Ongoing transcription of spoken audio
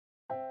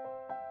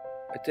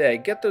Day,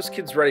 get those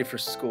kids ready for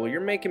school. You're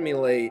making me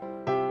late.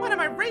 What, am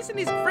I racing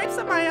these grapes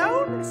on my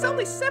own? It's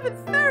only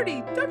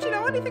 7:30. Don't you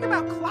know anything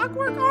about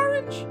clockwork,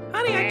 Orange?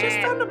 Honey, I just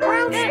found a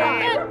brown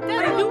spot.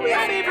 Honey, do me a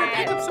favor and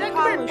pick up some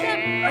polish.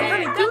 And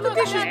honey, do the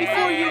dishes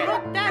before you...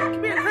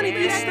 Come here, honey, do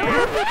you still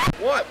have it?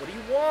 What? What do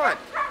you want?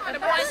 The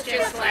boys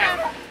just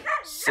left.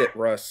 Sit,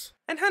 Russ.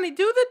 And honey,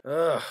 do the...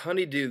 Ugh,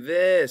 honey, do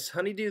this.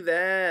 Honey, do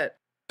that.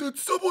 Did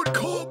someone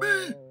call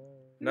me?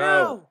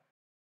 No.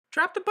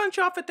 Drop the bunch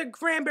off at the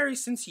Granberry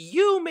since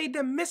you made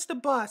them miss the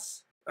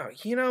bus.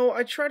 You know,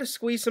 I try to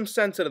squeeze some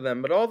sense out of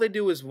them, but all they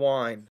do is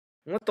whine.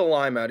 Let the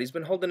lime out. He's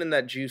been holding in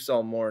that juice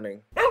all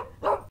morning.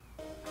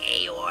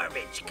 Hey,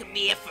 Orange, come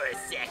here for a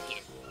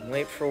second. I'm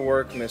late for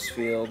work, Miss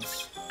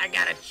Fields. I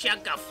got a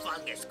chunk of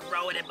fungus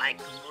growing in my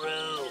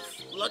groove.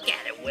 Look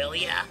at it, will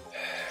ya?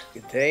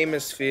 Good day,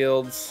 Miss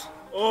Fields.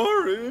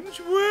 Orange,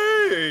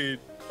 wait!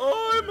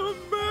 I'm a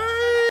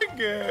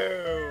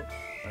mango!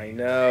 I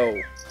know.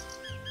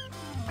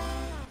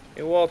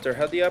 Hey, Walter,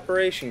 how'd the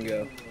operation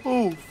go?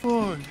 Oh,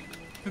 fine.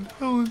 And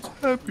Helen's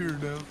happier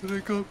now that I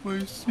got my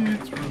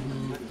seeds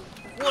removed.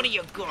 What are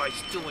you guys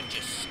doing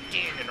just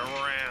standing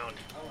around?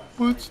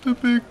 What's the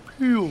big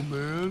peel,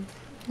 man?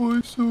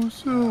 Why so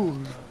sour?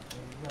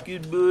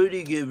 Good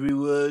morning,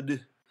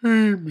 everyone.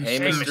 Hey, Hey,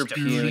 Mr. Mr.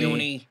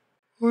 Puny.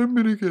 I'm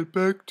gonna get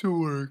back to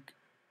work.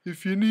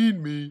 If you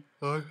need me,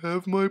 I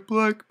have my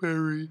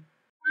blackberry.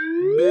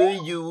 By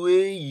the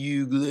way,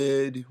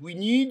 Euglad, we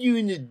need you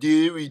in the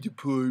dairy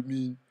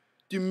department.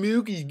 The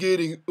milk is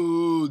getting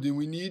old and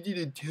we need you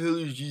to tell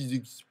her she's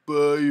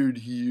expired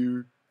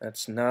here.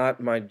 That's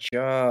not my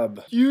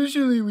job.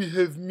 Usually we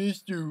have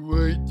Mr.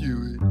 White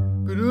do it,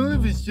 but all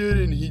of a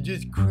sudden he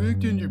just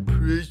cracked under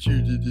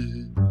pressure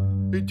today.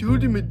 I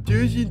told him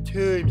 12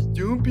 times,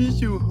 don't be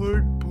so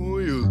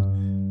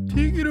hard-boiled.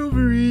 Take it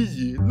over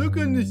easy, look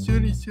on the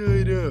sunny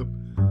side up.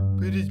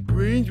 But his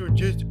brains were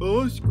just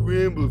all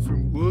scrambled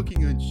from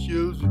walking on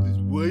shelves with his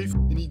wife,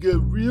 and he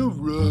got real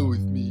raw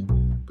with me.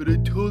 But I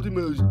told him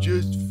I was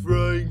just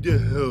trying to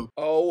help.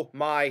 Oh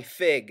my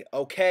fig.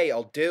 Okay,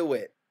 I'll do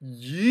it.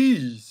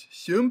 Jeez,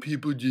 some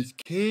people just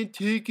can't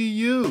take a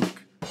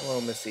yoke. Hello,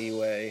 Miss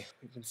Eway.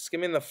 We've been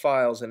skimming the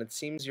files, and it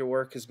seems your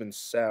work has been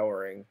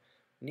souring.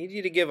 We need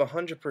you to give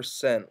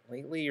 100%.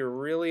 Lately, you're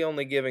really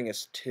only giving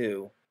us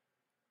 2.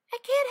 I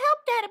can't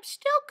help that. I'm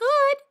still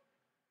good.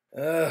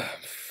 Ugh,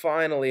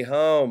 finally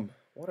home.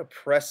 What a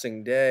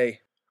pressing day.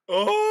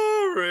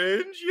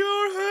 Orange,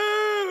 you're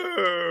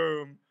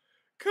home!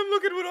 Come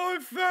look at what I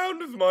found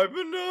with my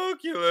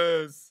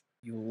binoculars.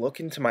 You look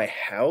into my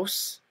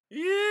house?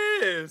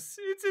 Yes,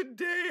 it's a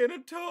day and a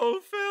tall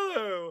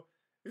fellow.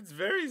 It's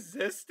very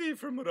zesty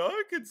from what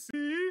I could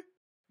see.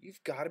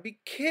 You've got to be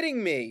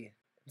kidding me.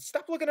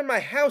 Stop looking at my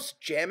house,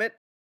 jam it.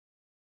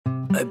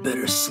 I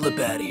better slip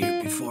out of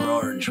here before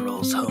Orange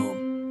rolls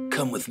home.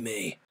 Come with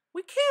me.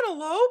 We can't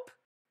elope.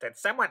 Did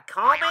someone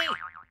call me?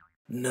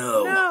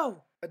 No.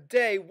 No. A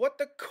day, what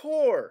the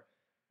core?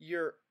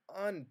 You're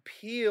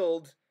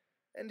unpeeled.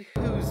 And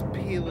whose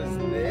peel is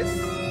this?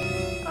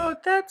 Oh,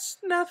 that's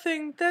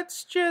nothing.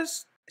 That's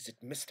just... Is it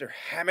Mr.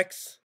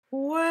 Hammock's?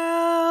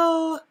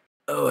 Well...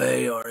 Oh,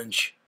 hey,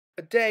 Orange.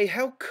 A day,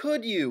 how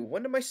could you?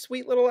 When did my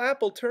sweet little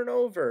apple turn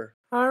over?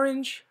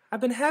 Orange,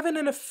 I've been having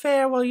an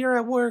affair while you're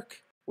at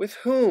work. With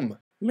whom?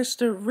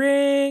 Mr.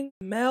 Ring,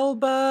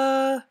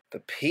 Melba... The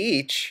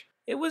peach?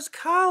 It was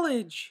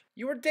college.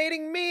 You were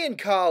dating me in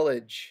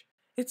college.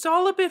 It's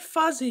all a bit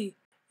fuzzy.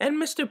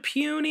 And Mr.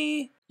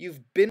 Puny...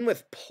 You've been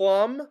with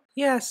Plum?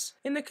 Yes,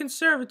 in the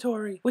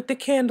conservatory, with the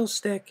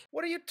candlestick.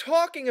 What are you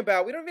talking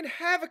about? We don't even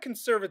have a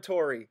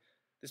conservatory.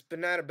 This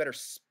banana better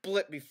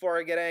split before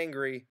I get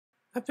angry.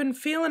 I've been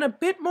feeling a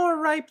bit more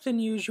ripe than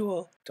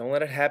usual. Don't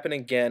let it happen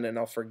again and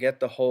I'll forget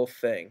the whole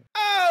thing.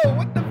 Oh,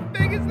 what the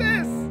fig is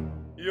this?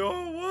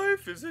 Your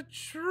wife is a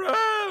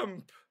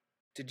tramp.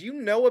 Did you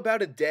know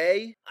about a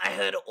day? I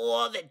heard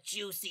all the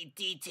juicy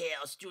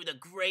details through the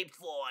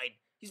grapevine.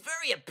 He's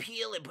very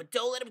appealing, but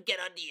don't let him get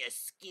under your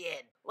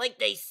skin. Like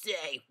they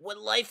say,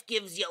 when life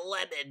gives you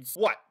lemons...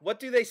 What? What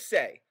do they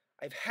say?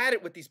 I've had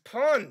it with these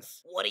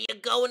puns. What are you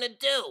going to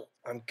do?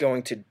 I'm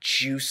going to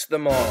juice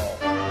them all.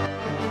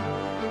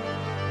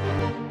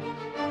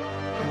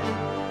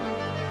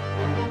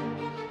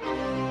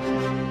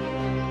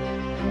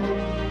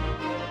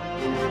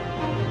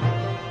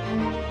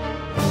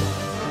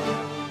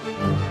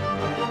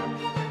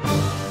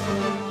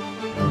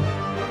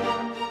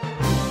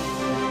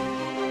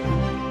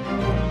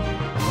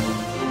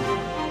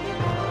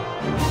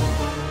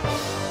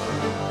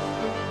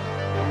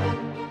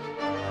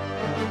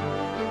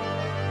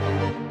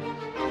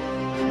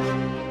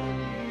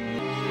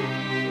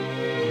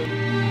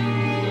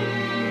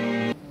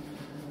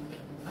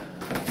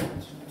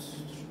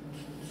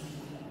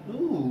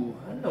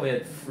 We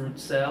had fruit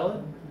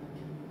salad.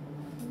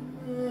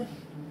 I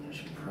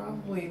should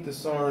probably eat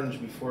this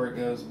orange before it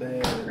goes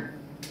bad.